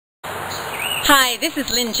Hi, this is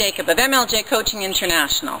Lynne Jacob of MLJ Coaching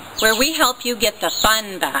International, where we help you get the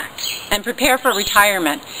fun back and prepare for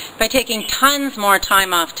retirement by taking tons more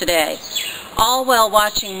time off today, all while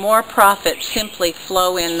watching more profit simply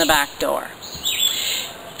flow in the back door.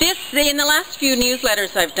 In the last few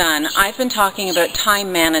newsletters I've done, I've been talking about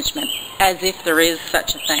time management as if there is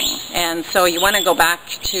such a thing. And so you want to go back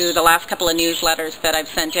to the last couple of newsletters that I've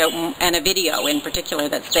sent out, and a video in particular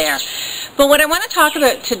that's there. But what I want to talk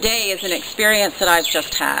about today is an experience that I've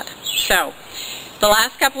just had. So the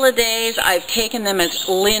last couple of days, I've taken them as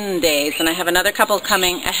Lynne days, and I have another couple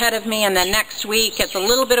coming ahead of me, and then next week it's a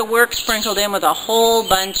little bit of work sprinkled in with a whole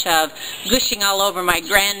bunch of gushing all over my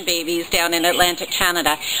grandbabies down in Atlantic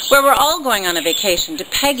Canada, where we're all going on a vacation to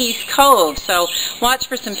Peggy's Cove, so watch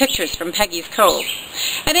for some pictures from Peggy's Cove.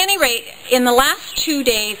 At any rate, in the last 2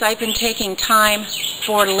 days, I've been taking time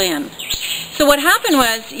for Lynne. So what happened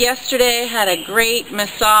was, yesterday I had a great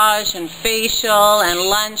massage and facial and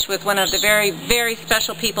lunch with one of the very, very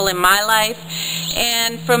special people in my life.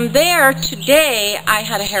 And from there, today, I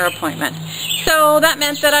had a hair appointment. So that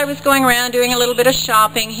meant that I was going around doing a little bit of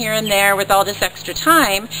shopping here and there with all this extra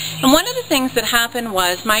time. And one of the things that happened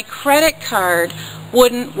was my credit card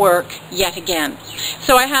wouldn't work yet again.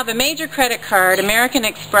 So I have a major credit card, American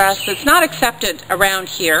Express, that's not accepted around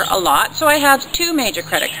here a lot, so I have 2 major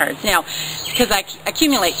credit cards. Now, because I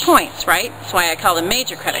accumulate points, right? That's why I call them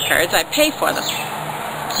major credit cards. I pay for them.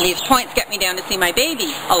 These points get me down to see my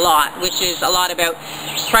baby a lot, which is a lot about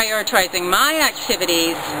prioritizing my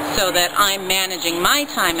activities so that I'm managing my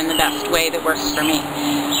time in the best way that works for me.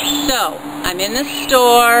 So, I'm in the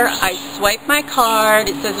store, I swipe my card,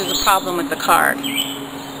 it says there's a problem with the card.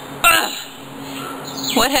 Ugh.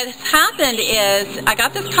 What has happened is, I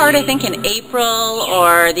got this card I think in April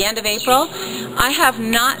or the end of April. I have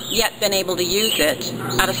not yet been able to use it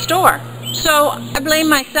at a store. So I blame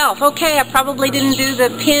myself. Okay, I probably didn't do the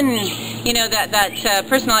PIN, you know, that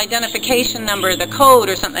personal identification number, the code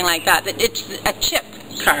or something like that. It's a chip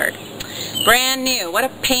card. Brand new. What a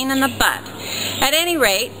pain in the butt. At any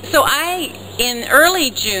rate, so I, in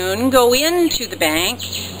early June, go into the bank,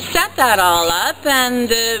 set that all up, and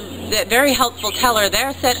the very helpful teller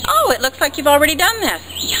there said, "Oh, it looks like you've already done this."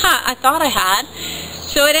 Yeah, I thought I had.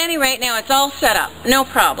 So at any rate, now it's all set up. No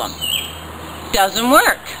problem. Doesn't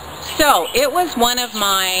work. So it was one of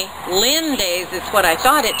my Lynne days, is what I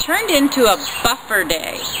thought. It turned into a buffer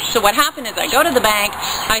day. So what happened is I go to the bank,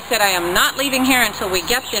 I said I am not leaving here until we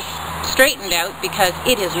get this straightened out because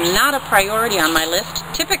it is not a priority on my list.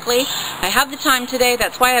 Typically, I have the time today,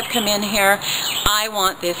 that's why I've come in here. I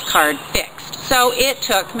want this card fixed. So it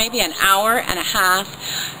took maybe an hour and a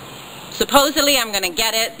half. Supposedly I'm going to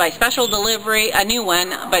get it by special delivery, a new one,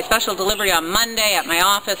 by special delivery on Monday at my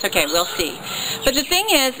office. Okay, we'll see. But the thing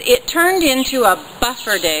is, it turned into a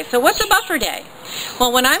buffer day. So what's a buffer day?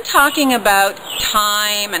 Well, when I'm talking about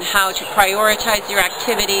time and how to prioritize your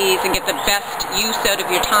activities and get the best use out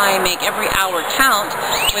of your time, make every hour count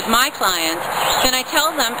with my clients, then I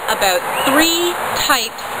tell them about 3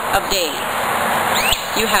 types of days.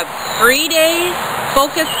 You have free days,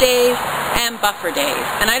 focus days, and buffer days.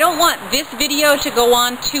 And I don't want this video to go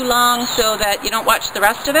on too long so that you don't watch the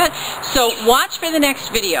rest of it. So watch for the next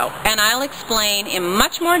video, and I'll explain in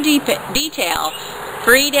much more detail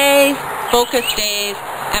free days, focus days,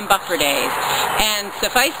 and buffer days. And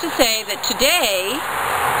suffice to say that today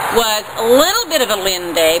was a little bit of a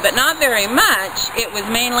Lynne day, but not very much. It was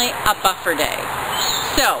mainly a buffer day.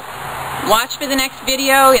 So watch for the next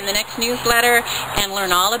video in the next newsletter and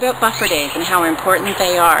learn all about buffer days and how important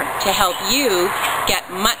they are to help you get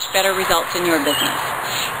much better results in your business.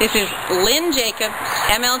 This is Lynne Jacob,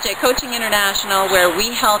 MLJ Coaching International, where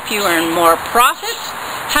we help you earn more profit,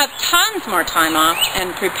 have tons more time off,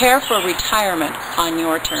 and prepare for retirement on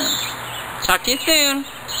your terms. Talk to you soon.